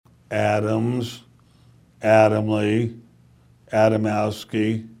Adams, Adamley,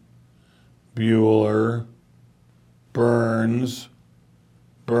 Adamowski, Bueller, Burns,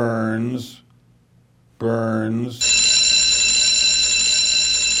 Burns, Burns.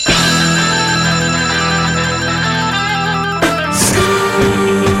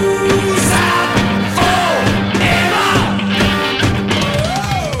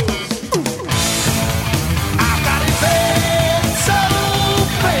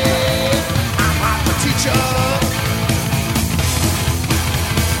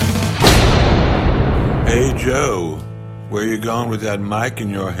 Hey, Joe, where you going with that mic in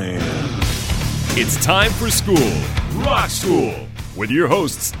your hand? It's time for school, Rock School, with your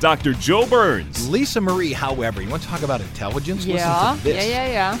hosts, Dr. Joe Burns. Lisa Marie, however, you want to talk about intelligence? Yeah. Listen to this.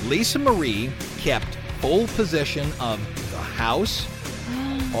 Yeah. Lisa Marie kept full possession of the house,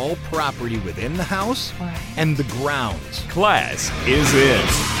 all property within the house, and the grounds. Class is in.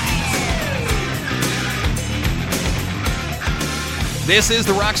 This is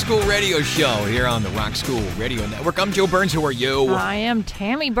the Rock School Radio Show here on the Rock School Radio Network. I'm Joe Burns. Who are you? I am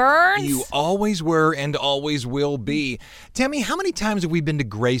Tammy Burns. You always were and always will be. Tammy, how many times have we been to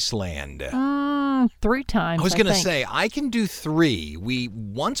Graceland? 3 times. I was going to say, I can do 3. We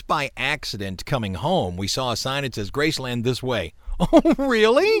once by accident coming home, we saw a sign that says Graceland this way. Oh,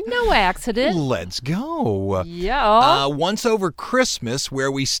 really? No accident. Let's go. Yeah. Once over Christmas,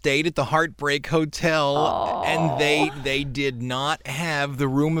 where we stayed at the Heartbreak Hotel, and they did not have the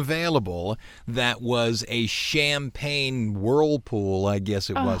room available. That was a champagne whirlpool, I guess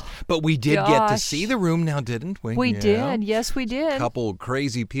it was. But we did get to see the room now, didn't we? We did. Yes, we did. A couple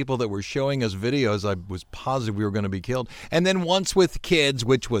crazy people that were showing us videos. I was positive we were going to be killed. And then once with kids,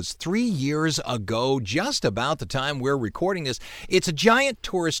 which was 3 years ago, just about the time we're recording this. It's a giant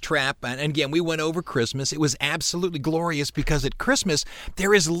tourist trap, and again, we went over Christmas. It was absolutely glorious because at Christmas,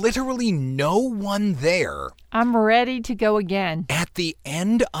 there is literally no one there. I'm ready to go again. At the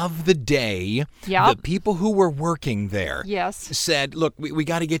end of the day, Yep. the people who were working there Yes. said, look, we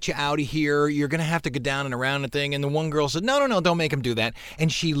got to get you out of here. You're going to have to go down and around the thing. And the one girl said, no, don't make him do that.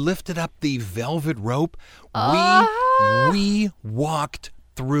 And she lifted up the velvet rope. We walked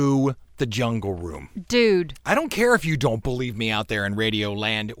through the jungle room. Dude. I don't care if you don't believe me out there in Radio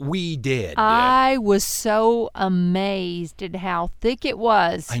Land. We did. I was so amazed at how thick it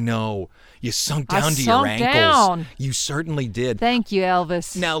was. I know. You sunk down to sunk your ankles. down. You certainly did. Thank you,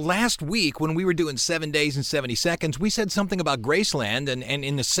 Elvis. Now, last week, when we were doing 7 days and 70 seconds, we said something about Graceland, and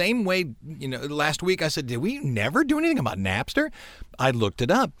in the same way, last week I said, did we never do anything about Napster? I looked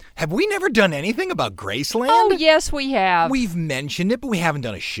it up. Have we never done anything about Graceland? Oh, yes, we have. We've mentioned it, but we haven't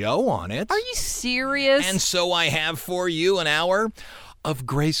done a show on it. Are you serious? And so I have for you an hour of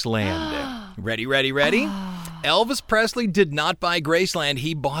Graceland. Ready? Elvis Presley did not buy Graceland.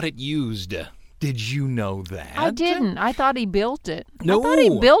 He bought it used. Did you know that? I didn't. I thought he built it. No. I thought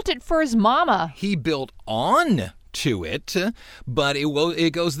he built it for his mama. He built on to it, but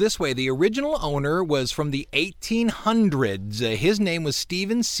it goes this way. The original owner was from the 1800s. His name was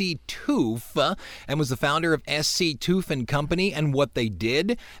Stephen C. Toof, and was the founder of S.C. Toof and Company. And what they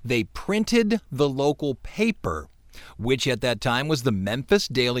did, they printed the local paper, which at that time was the Memphis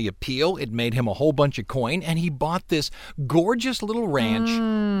Daily Appeal. It made him a whole bunch of coin, and he bought this gorgeous little ranch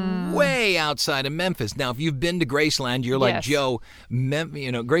way outside of Memphis. Now, if you've been to Graceland, you're like, Yes. Joe,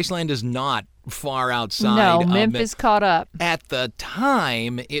 Graceland is not far outside. No, of Memphis caught up. At the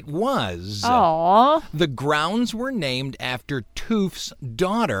time, it was. Aw. The grounds were named after Toof's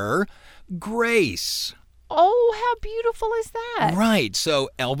daughter, Grace. Oh, how beautiful is that? Right, so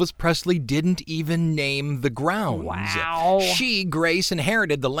Elvis Presley didn't even name the grounds. Wow. She, Grace,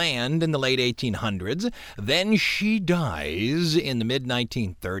 inherited the land in the late 1800s. Then she dies in the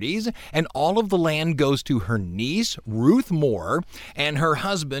mid-1930s, and all of the land goes to her niece, Ruth Moore, and her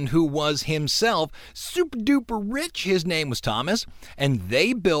husband, who was himself super-duper rich. His name was Thomas, and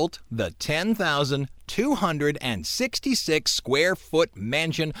they built the 10,266 square foot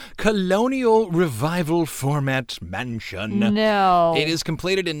mansion, colonial revival format mansion. No. It is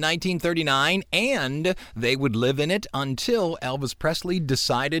completed in 1939, and they would live in it until Elvis Presley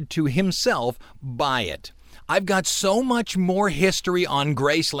decided to himself buy it. I've got so much more history on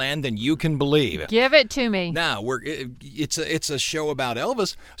Graceland than you can believe. Give it to me. Now, it's a show about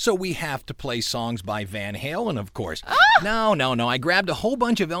Elvis, so we have to play songs by Van Halen, of course. No. I grabbed a whole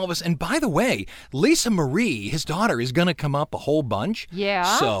bunch of Elvis. And by the way, Lisa Marie, his daughter, is going to come up a whole bunch. Yeah.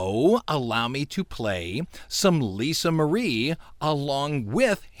 So allow me to play some Lisa Marie along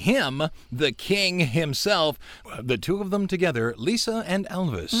with him, the king himself. The two of them together, Lisa and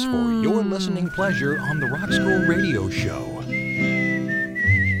Elvis, for your listening pleasure on the Rock School Radio Show.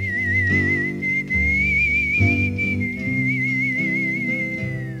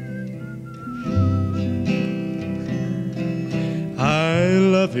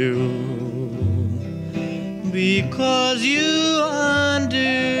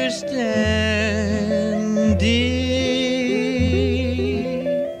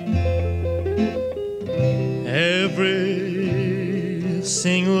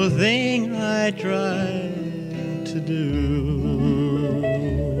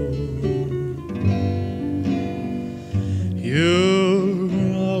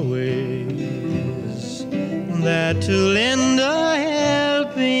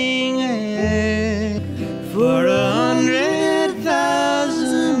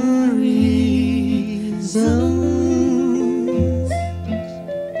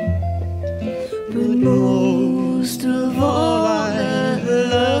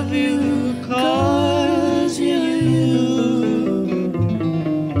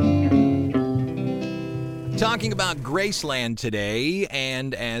 Talking about Graceland today,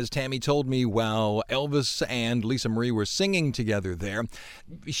 and as Tammy told me while Elvis and Lisa Marie were singing together there,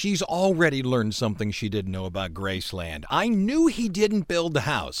 she's already learned something she didn't know about Graceland. I knew he didn't build the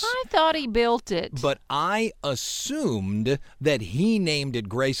house. I thought he built it. But I assumed that he named it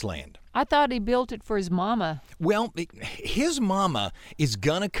Graceland. I thought he built it for his mama. Well, his mama is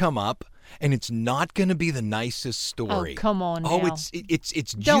going to come up, and it's not going to be the nicest story. Oh, come on now. Oh, it's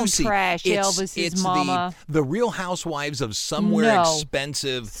juicy. Don't trash Elvis's it's mama. The Real Housewives of somewhere No.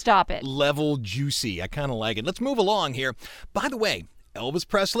 expensive. Stop it. Level juicy. I kind of like it. Let's move along here. By the way, Elvis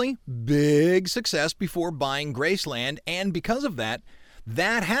Presley, big success before buying Graceland, and because of that,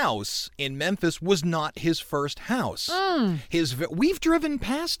 that house in Memphis was not his first house. We've driven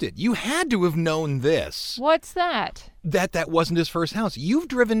past it. You had to have known this. What's that? That wasn't his first house. You've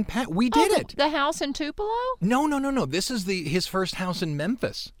driven past. We did it. The house in Tupelo? No. This is his first house in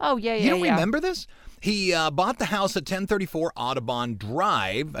Memphis. Oh, yeah. You don't remember this? He bought the house at 1034 Audubon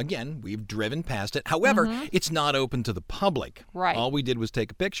Drive. Again, we've driven past it. However, it's not open to the public. Right. All we did was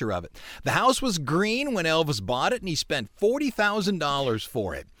take a picture of it. The house was green when Elvis bought it, and he spent $40,000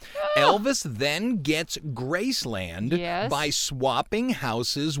 for it. Elvis then gets Graceland by swapping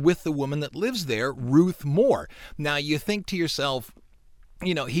houses with the woman that lives there, Ruth Moore. Now, you think to yourself,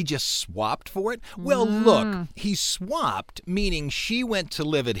 he just swapped for it? Well, look, he swapped, meaning she went to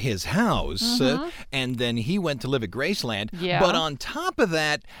live at his house, and then he went to live at Graceland. Yeah. But on top of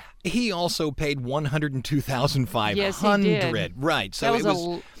that, he also paid $102,500. Yes, he did. Right.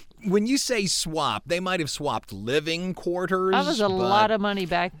 So when you say swap, they might have swapped living quarters. That was a lot of money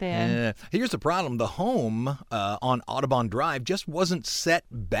back then. Here's the problem. The home on Audubon Drive just wasn't set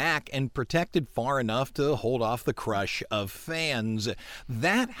back and protected far enough to hold off the crush of fans.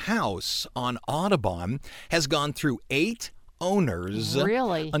 That house on Audubon has gone through 8 owners.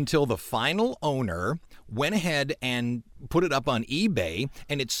 Really? Until the final owner went ahead and put it up on eBay,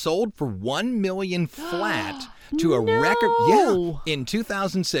 and it sold for $1 million flat to a record. Yeah, in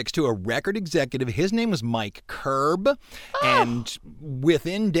 2006 to a record executive. His name was Mike Kerb, and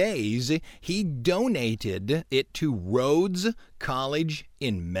within days he donated it to Rhodes College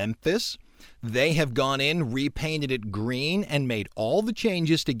in Memphis. They have gone in, repainted it green, and made all the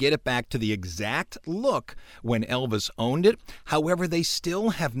changes to get it back to the exact look when Elvis owned it. However, they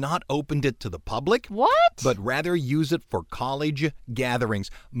still have not opened it to the public. What? But rather use it for college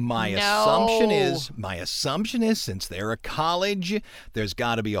gatherings. My assumption is, since they're a college, there's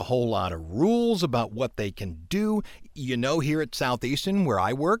got to be a whole lot of rules about what they can do. Here at Southeastern, where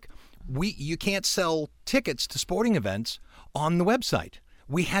I work, you can't sell tickets to sporting events on the website.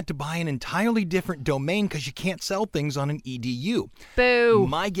 We had to buy an entirely different domain because you can't sell things on an EDU. Boo.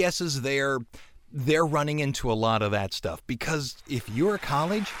 My guess is they're running into a lot of that stuff because if you're a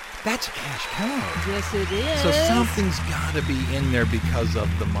college, that's a cash cow. Yes, it is. So something's got to be in there because of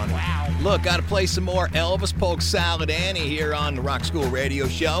the money. Wow. Look, got to play some more Elvis Polk Salad Annie here on the Rock School Radio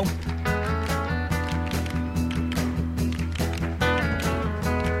Show.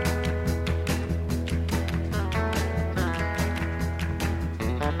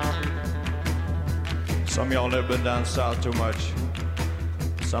 Some of y'all never been down south too much.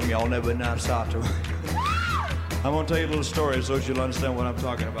 Some of y'all never been down south too much. I'm going to tell you a little story so you'll understand what I'm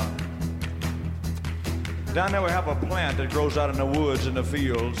talking about. Down there we have a plant that grows out in the woods and the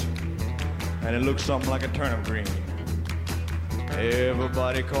fields, and it looks something like a turnip green.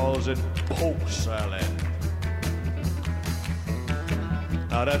 Everybody calls it poke salad.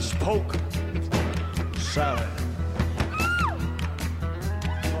 Now that's poke salad.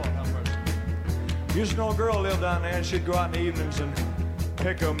 Used to know a girl lived down there, and she'd go out in the evenings and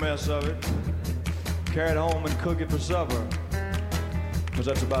pick a mess of it, carry it home and cook it for supper. Because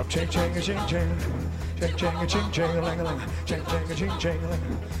that's about ching ching a ching ching, ching ching a ching ching a ling a ling, ching ching a ching ching a ling,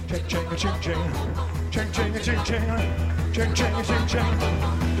 ching ching a ching ching, ching ching a ching ching, ching ching a ching ching,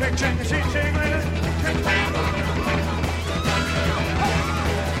 ching ching a ching ching, ching ching.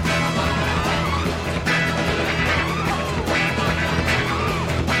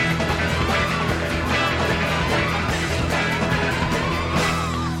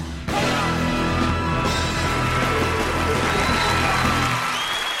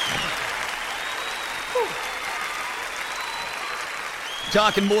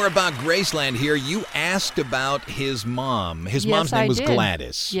 Talking more about Graceland here. You asked about his mom. His mom's name was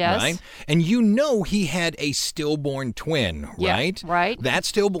Gladys, right? And he had a stillborn twin, right? Yeah, right. That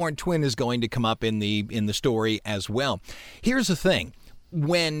stillborn twin is going to come up in the story as well. Here's the thing.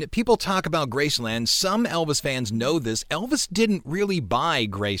 when people talk about Graceland, some Elvis fans know this. Elvis didn't really buy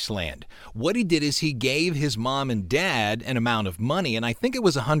Graceland. What he did is he gave his mom and dad an amount of money, and I think it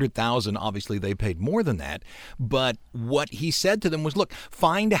was $100,000. Obviously, they paid more than that. But what he said to them was, look,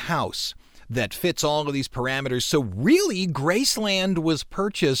 find a house that fits all of these parameters. So really, Graceland was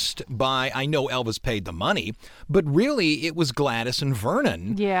purchased by, I know Elvis paid the money, but really it was Gladys and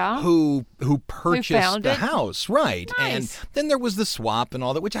Vernon who purchased the house. Right. Nice. And then there was the swap and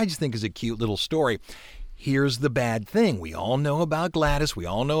all that, which I just think is a cute little story. Here's the bad thing. We all know about Gladys. We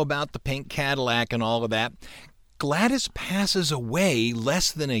all know about the pink Cadillac and all of that. Gladys passes away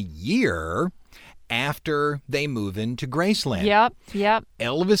less than a year after they move into Graceland. Yep.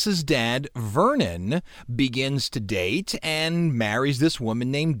 Elvis's dad, Vernon, begins to date and marries this woman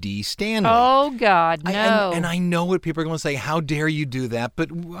named Dee Stanley. Oh, God, no. And I know what people are going to say, how dare you do that?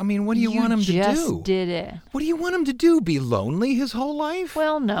 But, I mean, what do you want him to do? You just did it. What do you want him to do? Be lonely his whole life?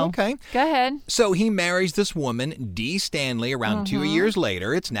 Well, no. Okay. Go ahead. So he marries this woman, Dee Stanley, around 2 years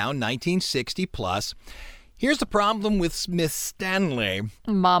later. It's now 1960 plus. Here's the problem with Miss Stanley.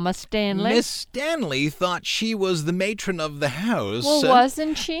 Mama Stanley. Miss Stanley thought she was the matron of the house. Well,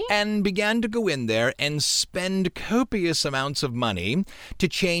 wasn't she? And began to go in there and spend copious amounts of money to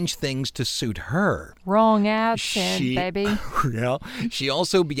change things to suit her. Wrong accent, baby. Well, she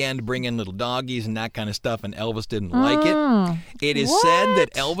also began to bring in little doggies and that kind of stuff, and Elvis didn't like it. It is said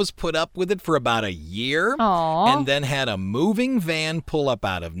that Elvis put up with it for about a year and then had a moving van pull up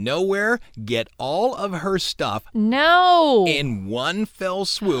out of nowhere, get all of her stuff in one fell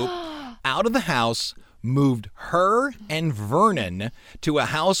swoop out of the house, moved her and Vernon to a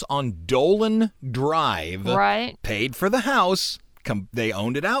house on Dolan Drive. Right. Paid for the house. They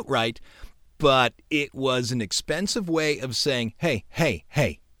owned it outright. But it was an expensive way of saying, hey.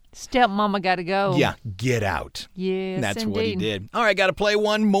 Stepmama got to go. Yeah, get out. Yes, That's indeed. what he did. All right, got to play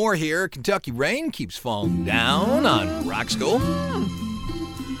one more here. Kentucky rain keeps falling down on Rock School.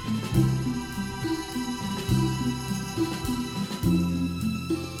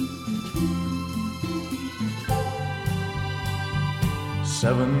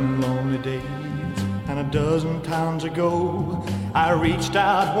 Seven lonely days and a dozen times ago, I reached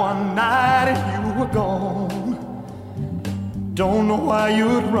out one night and you were gone. Don't know why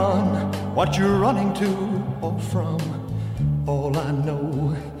you'd run, what you're running to or from. All I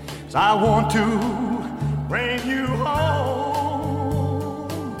know is I want to bring you home.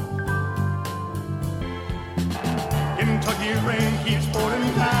 Kentucky rain keeps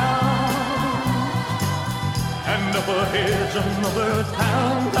pouring down, and up ahead's another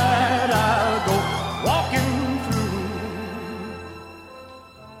town that I'll go walking through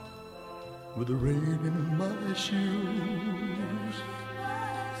with the rain in my shoes,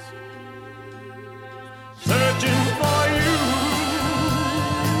 searching for you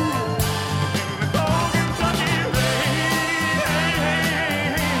in the cold Kentucky rain,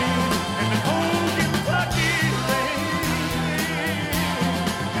 in the cold Kentucky rain,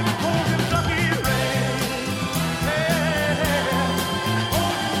 in the cold Kentucky rain.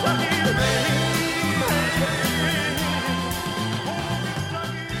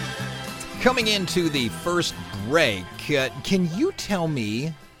 Coming into the first break, can you tell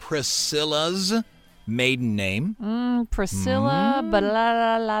me Priscilla's maiden name? Priscilla,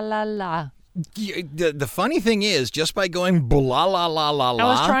 la. The funny thing is, just by going blah, la, la, la, la. I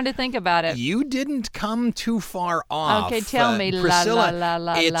was trying to think about it. You didn't come too far off. Okay, tell me, Priscilla, la,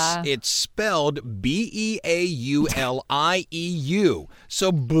 la. It's spelled Beaullieu.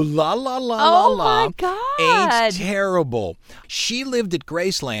 So blah, la, la, Oh, la, my God. ain't terrible. She lived at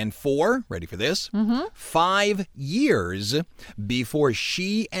Graceland for, ready for this, 5 years before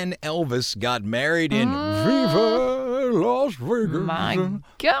she and Elvis got married in Viva Las Vegas. My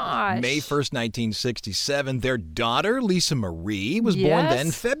gosh. May 1st, 1967. Their daughter, Lisa Marie, was born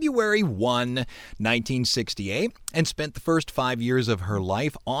then February 1, 1968, and spent the first 5 years of her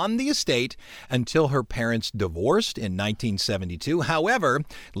life on the estate until her parents divorced in 1972. However,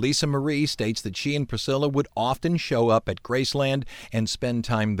 Lisa Marie states that she and Priscilla would often show up at Graceland and spend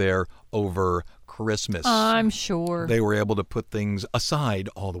time there over Christmas. I'm sure. They were able to put things aside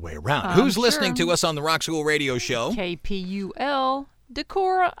all the way around. Who's listening to us on the Rock School Radio Show? KPUL,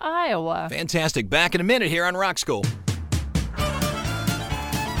 Decorah, Iowa. Fantastic. Back in a minute here on Rock School.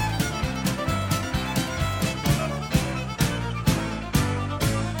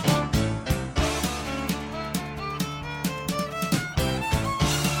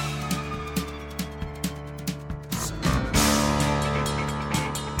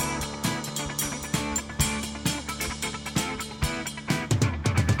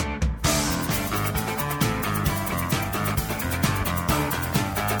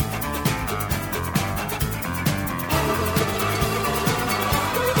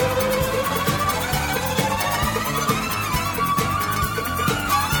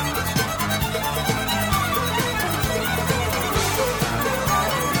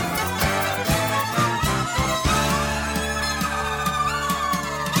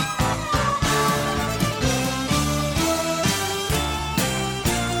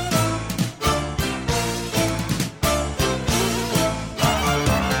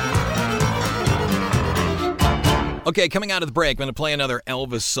 Okay, coming out of the break, I'm going to play another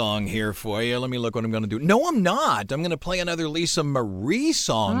Elvis song here for you. Let me look what I'm going to do. No, I'm not. I'm going to play another Lisa Marie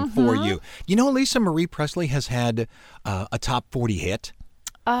song for you. You know, Lisa Marie Presley has had a top 40 hit.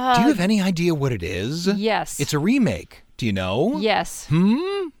 Do you have any idea what it is? Yes. It's a remake. Do you know? Yes.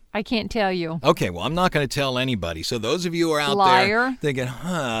 I can't tell you. Okay, well, I'm not going to tell anybody. So those of you who are out there thinking,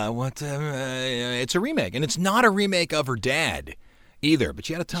 what? It's a remake. And it's not a remake of her dad either, but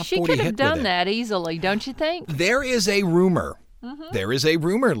she had a top 40 hit with it. She could have done that easily, don't you think? There is a rumor. There is a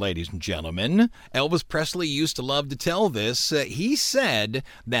rumor, ladies and gentlemen. Elvis Presley used to love to tell this. He said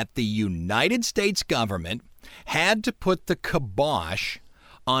that the United States government had to put the kibosh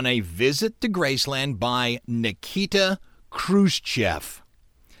on a visit to Graceland by Nikita Khrushchev.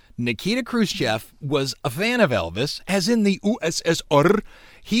 Nikita Khrushchev was a fan of Elvis, as in the USSR.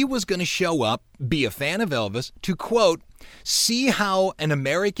 He was going to show up, be a fan of Elvis, to, quote, see how an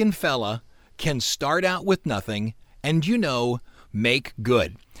American fella can start out with nothing and, make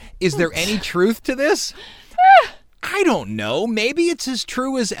good. Is there any truth to this? I don't know. Maybe it's as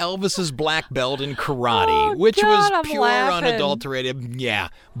true as Elvis's black belt in karate, which was pure, unadulterated. Yeah,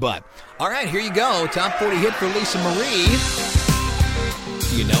 but all right, here you go. Top 40 hit for Lisa Marie.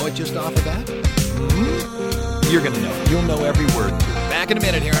 Do you know it just off of that? You're going to know. You'll know every word. Back in a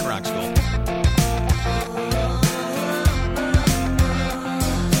minute here on Rock School.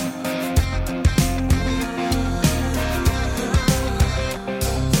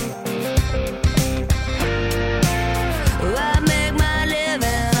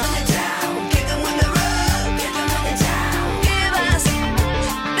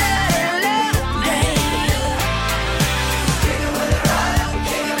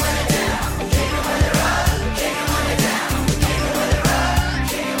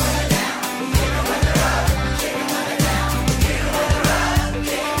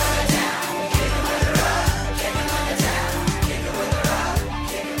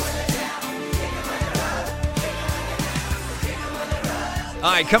 All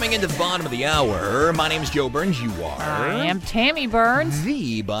right, coming into the bottom of the hour, my name's Joe Burns, you are. I am Tammy Burns.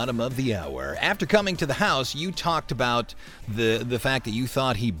 The bottom of the hour. After coming to the house, you talked about the fact that you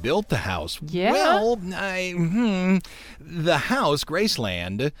thought he built the house. Yeah. Well, the house,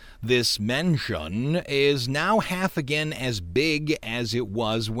 Graceland, this mansion, is now half again as big as it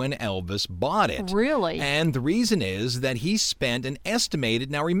was when Elvis bought it. Really? And the reason is that he spent an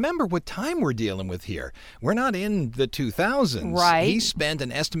estimated, now remember what time we're dealing with here. We're not in the 2000s. Right. He spent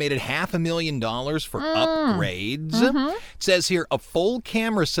an estimated $500,000 for upgrades. It says here a full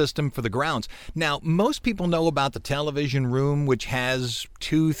camera system for the grounds. Now, most people know about the television room, which has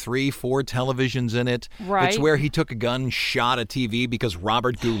 2, 3, 4 televisions in it. Right. It's where he took a gun, shot a TV because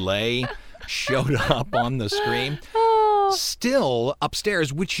Robert Goulet showed up on the screen. Still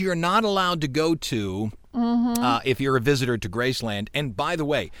upstairs, which you're not allowed to go to if you're a visitor to Graceland. And by the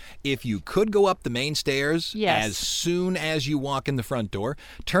way, if you could go up the main stairs as soon as you walk in the front door,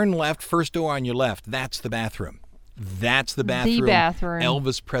 turn left, first door on your left, that's the bathroom. That's the bathroom. The bathroom.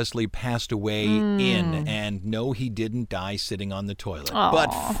 Elvis Presley passed away in, and no, he didn't die sitting on the toilet. Aww. But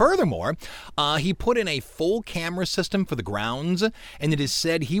furthermore, he put in a full camera system for the grounds, and it is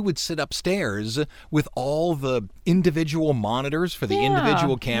said he would sit upstairs with all the individual monitors for the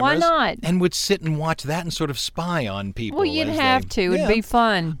individual cameras. Why not? And would sit and watch that and sort of spy on people. Well, you'd have to. It'd be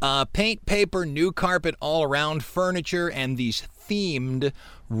fun. Paint, paper, new carpet all around, furniture, and these themed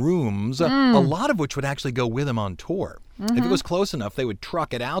rooms, a lot of which would actually go with him on tour. If it was close enough, they would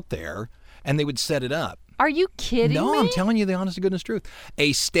truck it out there and they would set it up. Are you kidding me? No, I'm telling you the honest to goodness truth.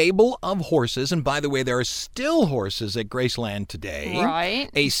 A stable of horses, and by the way, there are still horses at Graceland today. Right.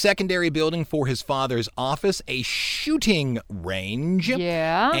 A secondary building for his father's office, a shooting range.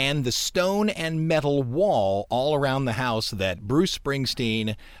 Yeah. And the stone and metal wall all around the house that Bruce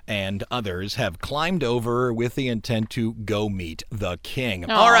Springsteen and others have climbed over with the intent to go meet the king.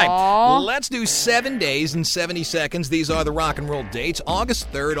 Aww. All right, let's do 7 days and 70 seconds. These are the rock and roll dates,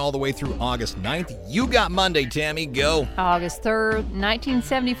 August 3rd all the way through August 9th. You got Monday, Tammy. Go. August 3rd,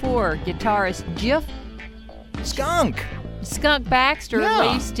 1974, guitarist Jeff Skunk Baxter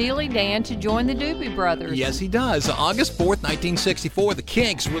leaves Steely Dan to join the Doobie Brothers. Yes, he does. August 4th, 1964, the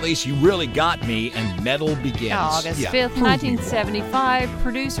Kinks release You Really Got Me, and Metal Begins. August 5th, 1975,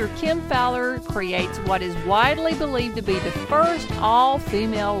 producer Kim Fowler creates what is widely believed to be the first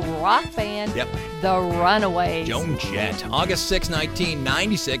all-female rock band, The Runaways. Joan Jett. August 6,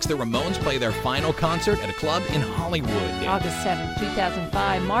 1996, the Ramones play their final concert at a club in Hollywood. August 7th,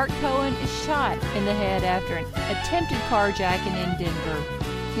 2005, Mark Cohen is shot in the head after an attempted carjacking in Denver.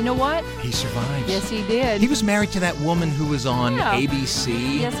 You know what? He survives. Yes, he did. He was married to that woman who was on Yeah.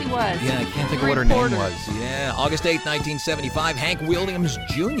 ABC. Yes, he was. Yeah, I can't think of what her name Reporter. was. Yeah, August 8th, 1975, Hank Williams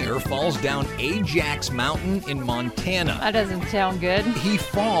Jr. falls down Ajax Mountain in Montana. That doesn't sound good. He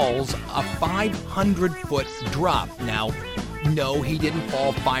falls a 500-foot drop. Now, no, he didn't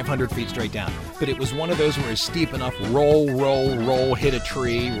fall 500 feet straight down, but it was one of those where it's steep enough, roll, hit a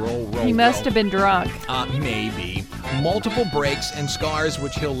tree, roll. He must have been drunk. Maybe. Multiple breaks and scars,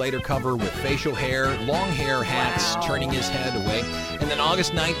 which he'll later cover with facial hair, long hair, hats, turning his head away. And then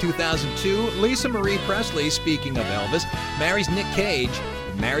August 9, 2002, Lisa Marie Presley, speaking of Elvis, marries Nick Cage.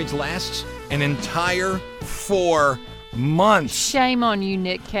 The marriage lasts an entire 4 months. Shame on you,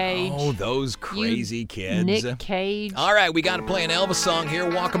 Nick Cage. Oh, those crazy kids. Nick Cage. All right, we got to play an Elvis song here.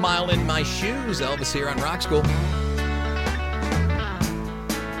 Walk a Mile in My Shoes. Elvis here on Rock School.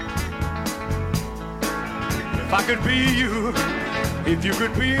 If I could be you, if you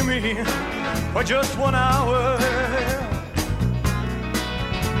could be me, for just 1 hour.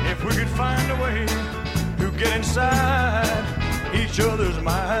 If we could find a way to get inside each other's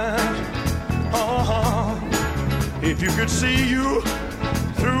minds. If you could see you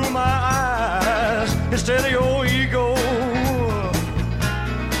through my eyes instead of your ego,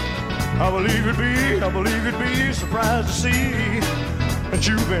 I believe it'd be surprised to see that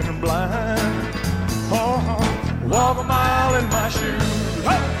you've been blind. Walk a mile in my shoes.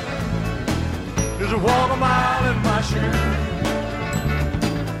 Just walk a mile in my shoes.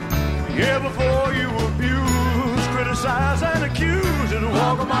 Yeah, before you abuse, criticize and accuse. Just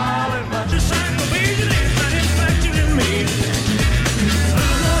walk a mile in my shoes. Satisfaction in me.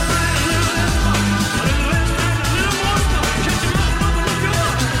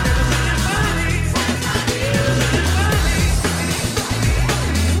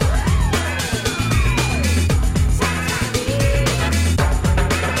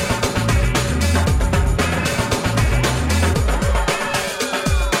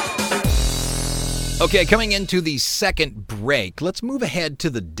 Okay, coming into the second break, let's move ahead to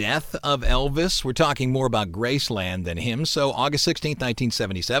the death of Elvis. We're talking more about Graceland than him. So August 16th,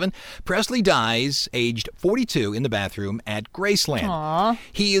 1977, Presley dies aged 42 in the bathroom at Graceland. Aww.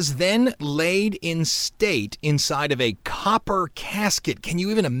 He is then laid in state inside of a copper casket. Can you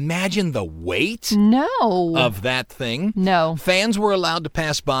even imagine the weight No. of that thing? No. Fans were allowed to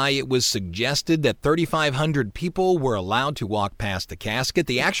pass by. It was suggested that 3,500 people were allowed to walk past the casket.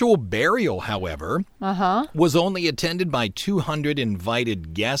 The actual burial, however, was only attended by 200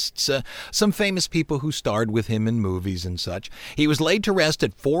 invited guests, some famous people who starred with him in movies and such. He was laid to rest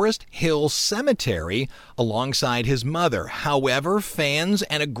at Forest Hill Cemetery alongside his mother. However, fans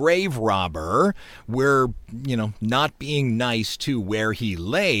and a grave robber were, not being nice to where he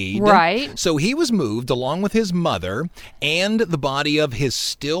laid. Right. So he was moved along with his mother and the body of his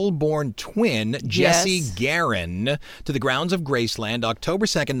stillborn twin, Jesse Yes. Garin, to the grounds of Graceland, October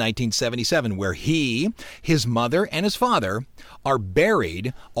 2nd, 1977, where he, his mother, and his father are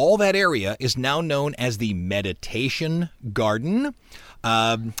buried. All that area is now known as the Meditation Garden.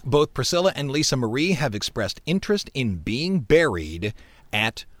 Both Priscilla and Lisa Marie have expressed interest in being buried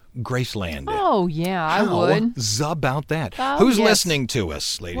at Graceland. Oh, yeah, I How would. about that? Oh, Who's yes. listening to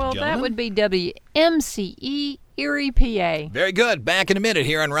us, ladies Well, and gentlemen? that would be WMCE Erie, PA. Very good. Back in a minute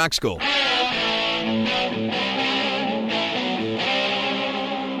here on Rock School.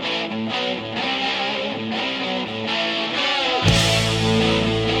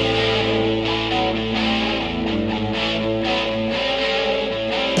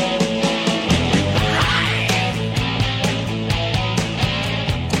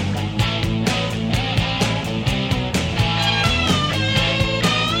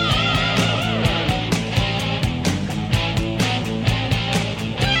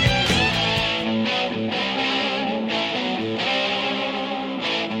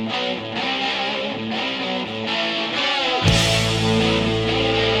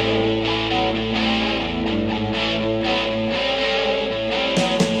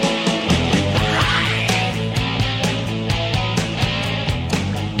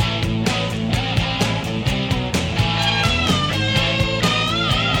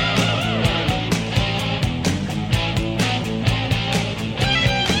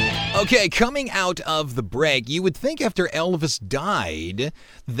 Okay, coming out of the break, you would think after Elvis died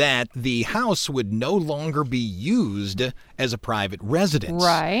that the house would no longer be used as a private residence.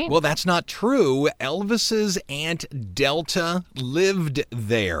 Right. Well, that's not true. Elvis's Aunt Delta lived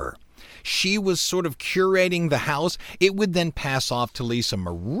there. She was sort of curating the house. It would then pass off to Lisa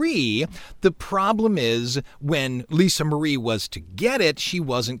Marie. The problem is when Lisa Marie was to get it, she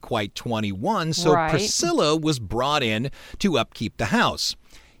wasn't quite 21, so Right. Priscilla was brought in to upkeep the house.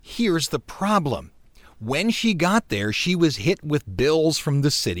 Here's the problem. When she got there, she was hit with bills from the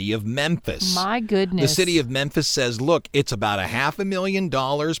city of Memphis. My goodness. The city of Memphis says, look, it's about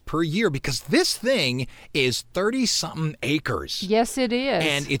 $500,000 per year because this thing is 30-something acres. Yes, it is.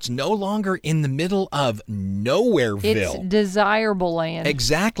 And it's no longer in the middle of Nowhereville. It's desirable land.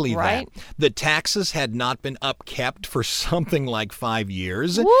 Exactly right? that. The taxes had not been upkept for something like 5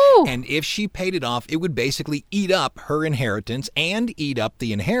 years. Woo! And if she paid it off, it would basically eat up her inheritance and eat up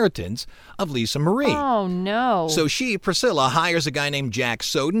the inheritance of Lisa Marie. Oh, no. So Priscilla, hires a guy named Jack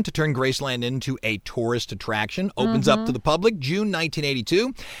Soden to turn Graceland into a tourist attraction. Opens up to the public June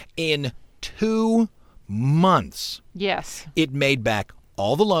 1982. In 2 months, yes, it made back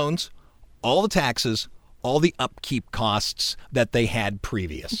all the loans, all the taxes, all the upkeep costs that they had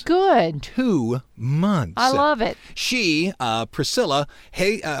previous. Good. 2 months. I love it. She, Priscilla,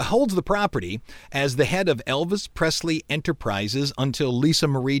 holds the property as the head of Elvis Presley Enterprises until Lisa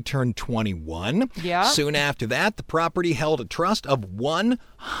Marie turned 21. Yeah. Soon after that, the property held a trust of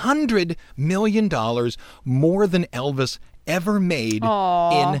 $100 million, more than Elvis ever made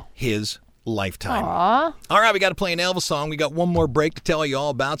in his lifetime. Aww. All right, we got to play an Elvis song. We got one more break to tell you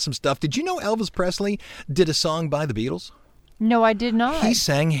all about some stuff. Did you know Elvis Presley did a song by the Beatles? No, I did not. He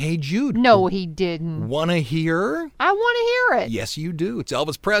sang Hey Jude. No, he didn't. Want to hear? I want to hear it. Yes, you do. It's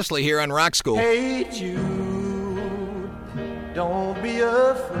Elvis Presley here on Rock School. Hey Jude, don't be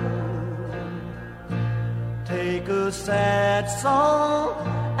a fool. Take a sad song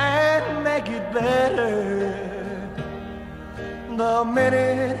and make it better. The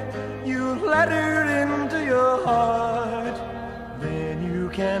minute you let her into your heart, then you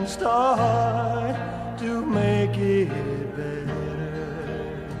can start to make it better.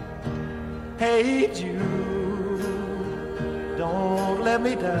 Hey Jude, don't let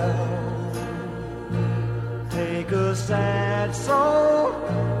me down. Take a sad song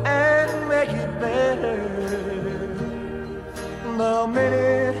and make it better. The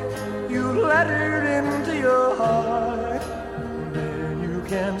minute you let her into your heart,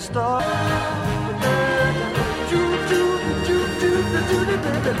 can start.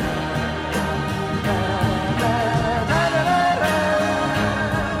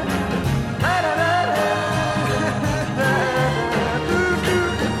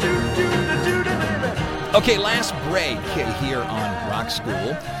 Okay, last break here on Rock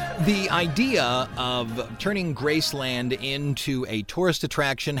School. The idea of turning Graceland into a tourist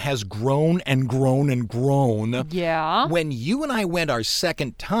attraction has grown and grown and grown. Yeah. When you and I went our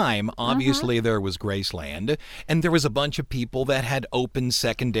second time, obviously there was Graceland, and there was a bunch of people that had opened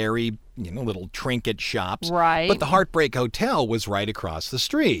secondary, little trinket shops. Right. But the Heartbreak Hotel was right across the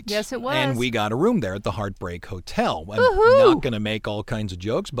street. Yes, it was. And we got a room there at the Heartbreak Hotel. I'm not going to make all kinds of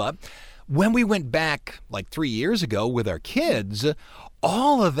jokes, but when we went back like 3 years ago with our kids,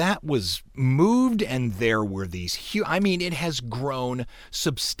 all of that was moved, and there were these huge... it has grown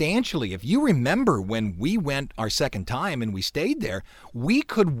substantially. If you remember when we went our second time and we stayed there, we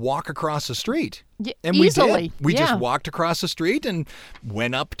could walk across the street. And easily. We did. We just walked across the street and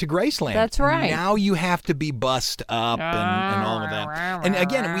went up to Graceland. That's right. Now you have to be bussed up and all of that. And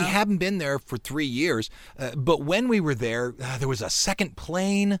again, we haven't been there for 3 years, but when we were there, there was a second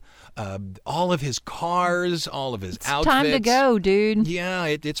plane, all of his cars, all of his outfits. Time to go, dude. Yeah,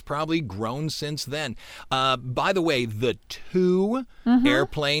 it's probably grown since then. By the way, the two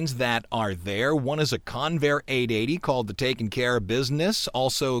airplanes that are there, one is a Convair 880 called the Taking Care of Business,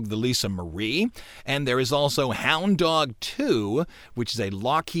 also the Lisa Marie, and there is also Hound Dog 2, which is a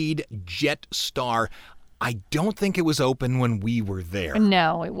Lockheed Jetstar. I don't think it was open when we were there.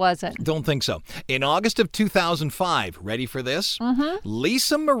 No, it wasn't. Don't think so. In August of 2005, ready for this?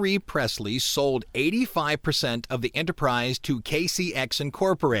 Lisa Marie Presley sold 85% of the enterprise to KCX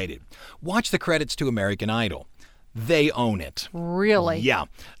Incorporated. Watch the credits to American Idol. They own it. Really? Yeah.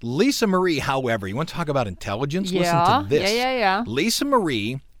 Lisa Marie, however, you want to talk about intelligence? Yeah. Listen to this. Yeah. Lisa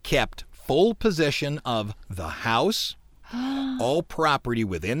Marie kept full possession of the house, all property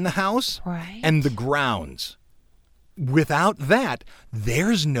within the house, and the grounds. Without that,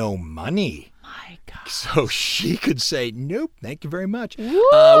 there's no money. My God. So she could say, nope, thank you very much.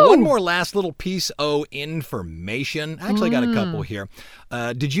 One more last little piece of information. I actually got a couple here.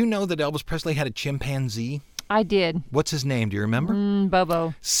 Did you know that Elvis Presley had a chimpanzee? I did. What's his name? Do you remember?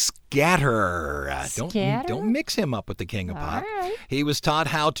 Bobo. Scatter. Scatter? Don't mix him up with the King of Pop. All right. He was taught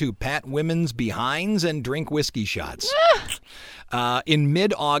how to pat women's behinds and drink whiskey shots. In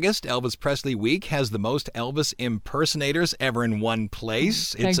mid-August, Elvis Presley Week has the most Elvis impersonators ever in one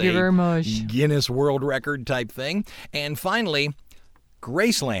place. It's Thank you very much. Guinness World Record type thing. And finally,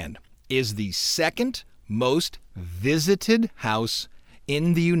 Graceland is the second most visited house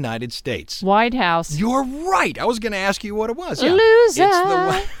in the United States? White House. You're right. I was going to ask you what it was. Loser. It's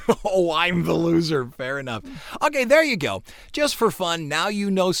the Oh, I'm the loser. Fair enough. Okay, there you go. Just for fun, now you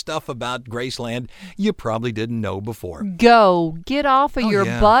know stuff about Graceland you probably didn't know before. Go. Get off of your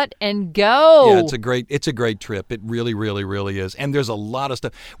butt and go. Yeah, it's a great trip. It really, really, really is. And there's a lot of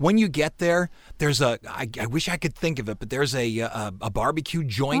stuff. When you get there, there's I wish I could think of it, but there's a barbecue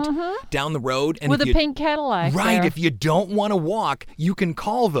joint down the road. And with a pink Cadillac. Right. There. If you don't want to walk, you can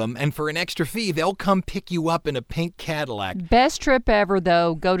call them, and for an extra fee, they'll come pick you up in a pink Cadillac. Best trip ever,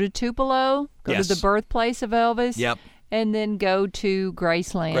 though. Go to Tupelo. Go Yes. to the birthplace of Elvis. Yep. And then go to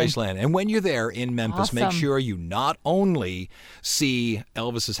Graceland. Graceland. And when you're there in Memphis, make sure you not only see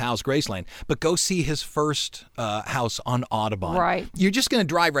Elvis's house, Graceland, but go see his first house on Audubon. Right. You're just going to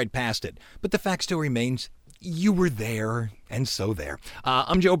drive right past it. But the fact still remains, you were there, and so there.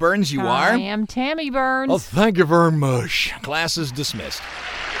 I'm Joe Burns. You are? I am Tammy Burns. Oh, thank you very much. Class is dismissed.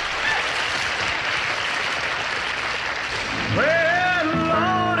 Well,